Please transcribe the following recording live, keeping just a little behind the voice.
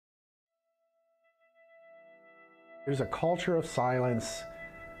There's a culture of silence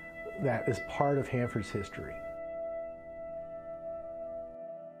that is part of Hanford's history.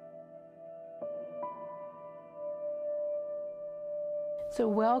 It's a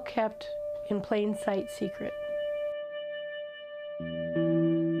well-kept, in plain sight secret.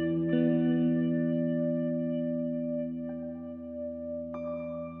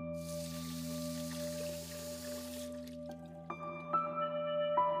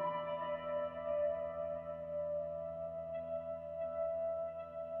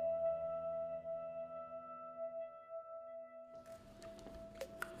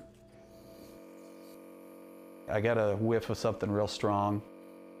 I got a whiff of something real strong.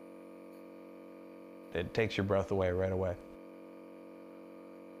 It takes your breath away right away.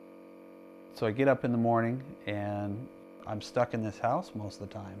 So I get up in the morning and I'm stuck in this house most of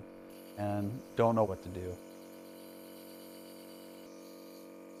the time and don't know what to do.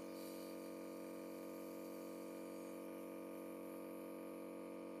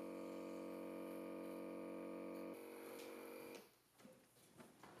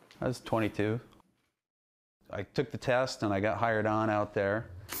 I was 22. I took the test and I got hired on out there.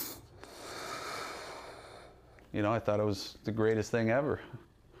 You know, I thought it was the greatest thing ever.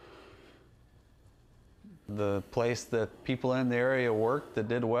 The place that people in the area worked that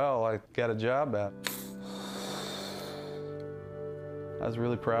did well, I got a job at. I was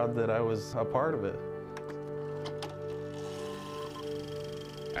really proud that I was a part of it.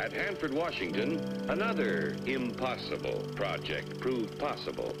 At Hanford, Washington, another impossible project proved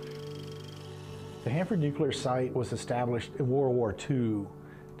possible. The Hanford nuclear site was established in World War II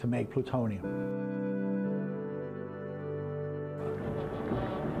to make plutonium.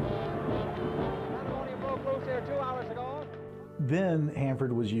 Then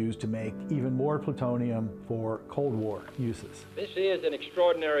Hanford was used to make even more plutonium for Cold War uses. This is an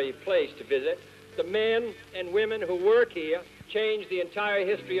extraordinary place to visit. The men and women who work here changed the entire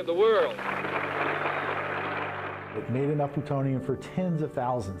history of the world. It made enough plutonium for tens of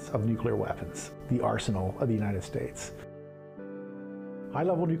thousands of nuclear weapons, the arsenal of the United States.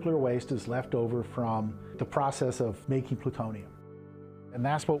 High-level nuclear waste is left over from the process of making plutonium. And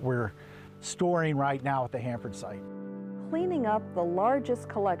that's what we're storing right now at the Hanford site. Cleaning up the largest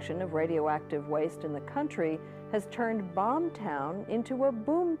collection of radioactive waste in the country has turned Bomb Town into a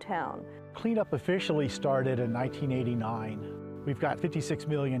boom town. Cleanup officially started in 1989. We've got 56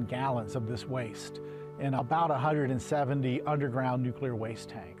 million gallons of this waste and about 170 underground nuclear waste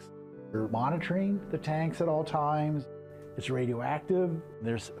tanks. We're monitoring the tanks at all times. It's radioactive.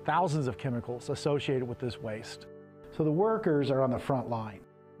 There's thousands of chemicals associated with this waste. So the workers are on the front line.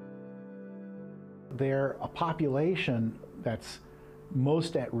 They're a population that's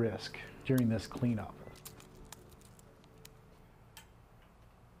most at risk during this cleanup.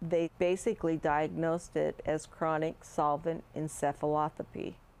 They basically diagnosed it as chronic solvent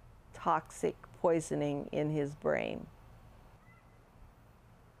encephalopathy, toxic poisoning in his brain.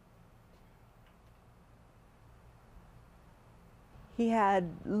 He had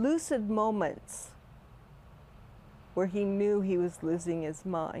lucid moments where he knew he was losing his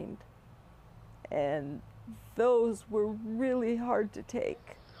mind, and those were really hard to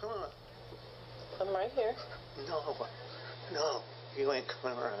take. Come on. I'm right here. No. No. You ain't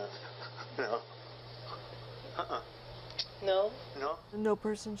coming around. No. No? No? No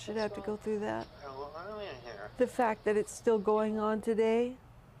person should have to go through that. I'm in here. The fact that it's still going on today,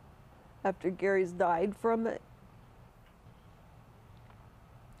 after Gary's died from it,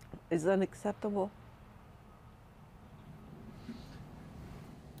 is unacceptable.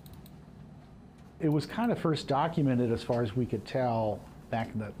 It was kind of first documented, as far as we could tell, back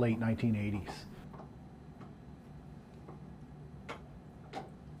in the late 1980s.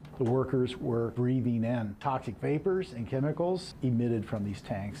 The workers were breathing in toxic vapors and chemicals emitted from these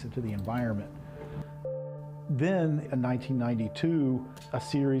tanks into the environment. Then, in 1992, a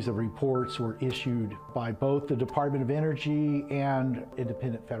series of reports were issued by both the Department of Energy and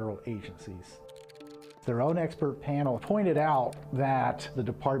independent federal agencies. Their own expert panel pointed out that the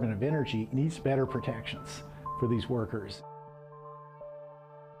Department of Energy needs better protections for these workers.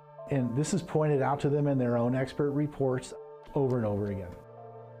 And this is pointed out to them in their own expert reports over and over again.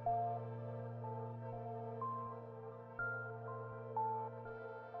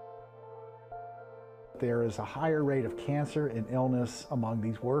 There is a higher rate of cancer and illness among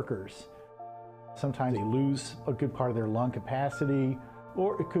these workers. Sometimes they lose a good part of their lung capacity,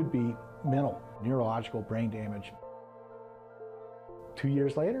 or it could be mental, neurological brain damage. 2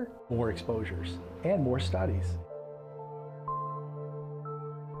 years later, more exposures and more studies.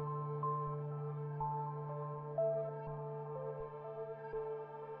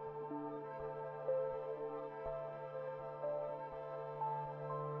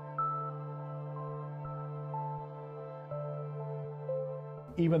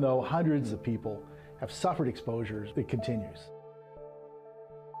 Even though hundreds of people have suffered exposures, it continues.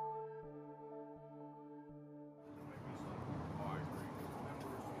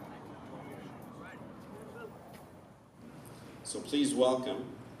 So please welcome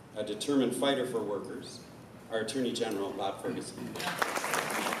a determined fighter for workers, our Attorney General, Bob Ferguson.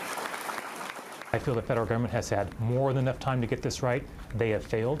 I feel the federal government has had more than enough time to get this right. They have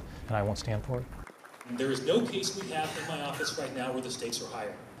failed, and I won't stand for it. There is no case we have in my office right now where the stakes are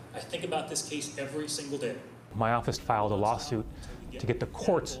higher. I think about this case every single day. My office filed a lawsuit to get the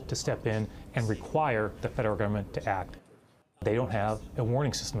courts to step in and require the federal government to act. They don't have a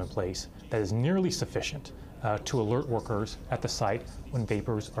warning system in place that is nearly sufficient to alert workers at the site when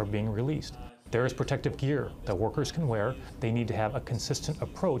vapors are being released. There is protective gear that workers can wear. They need to have a consistent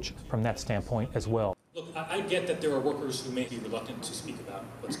approach from that standpoint as well. Look, I get that there are workers who may be reluctant to speak about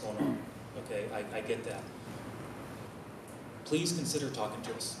what's going on. Okay, I get that. Please consider talking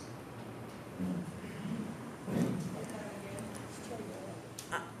to us.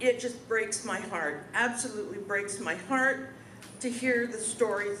 It just breaks my heart, absolutely breaks my heart to hear the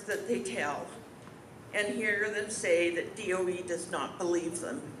stories that they tell and hear them say that DOE does not believe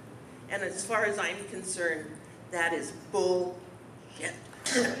them. And as far as I'm concerned, that is bullshit.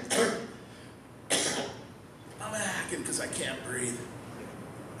 I'm hacking because I can't breathe.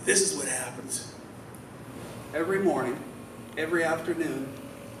 This is what happens. Every morning, every afternoon,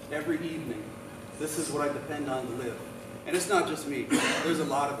 every evening, this is what I depend on to live. And it's not just me. There's a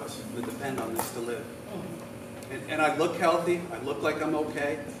lot of us that depend on this to live. And I look healthy, I look like I'm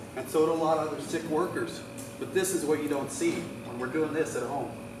okay, and so do a lot of other sick workers. But this is what you don't see when we're doing this at home.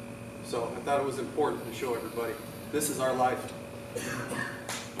 So I thought it was important to show everybody, this is our life.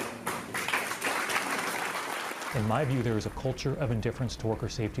 In my view, there is a culture of indifference to worker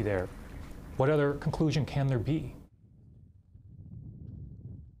safety there. What other conclusion can there be?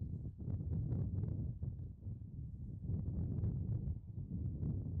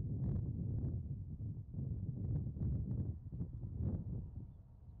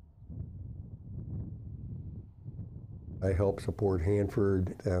 I help support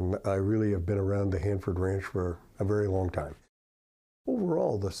Hanford, and I really have been around the Hanford Ranch for a very long time.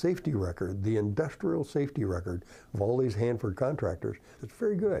 Overall, the safety record, the industrial safety record of all these Hanford contractors, is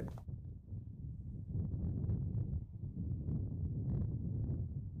very good.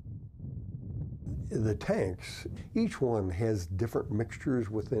 The tanks, each one has different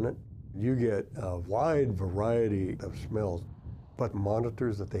mixtures within it. You get a wide variety of smells. But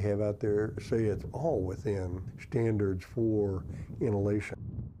monitors that they have out there say it's all within standards for inhalation.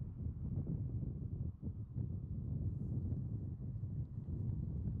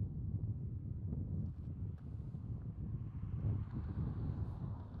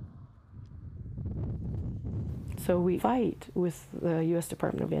 So we fight with the U.S.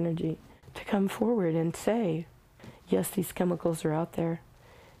 Department of Energy to come forward and say, yes, these chemicals are out there,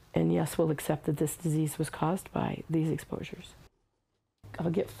 and yes, we'll accept that this disease was caused by these exposures. I'll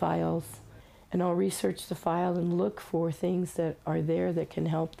get files, and I'll research the file and look for things that are there that can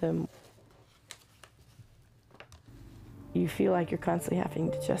help them. You feel like you're constantly having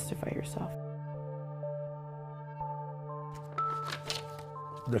to justify yourself.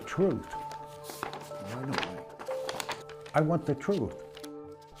 The truth. I want the truth.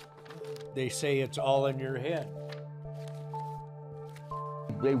 They say it's all in your head.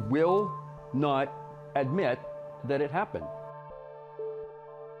 They will not admit that it happened.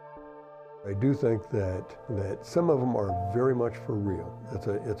 I do think that some of them are very much for real. It's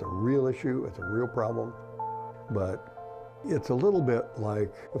a real issue, it's a real problem, but it's a little bit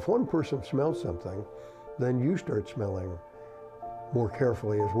like if one person smells something, then you start smelling more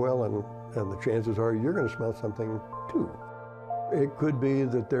carefully as well, and the chances are you're going to smell something too. It could be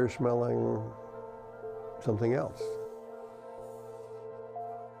that they're smelling something else.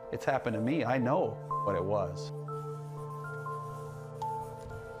 It's happened to me. I know what it was.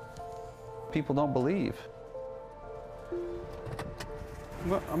 People don't believe. I'm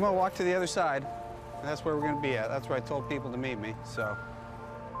going to walk to the other side. That's where we're going to be at. That's where I told people to meet me. So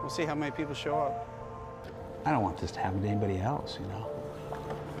we'll see how many people show up. I don't want this to happen to anybody else, you know.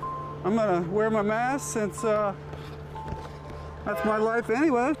 I'm going to wear my mask since that's my life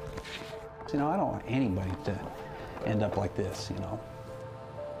anyway. You know, I don't want anybody to end up like this, you know.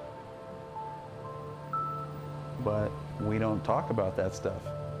 But we don't talk about that stuff.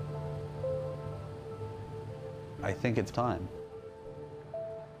 I think it's time.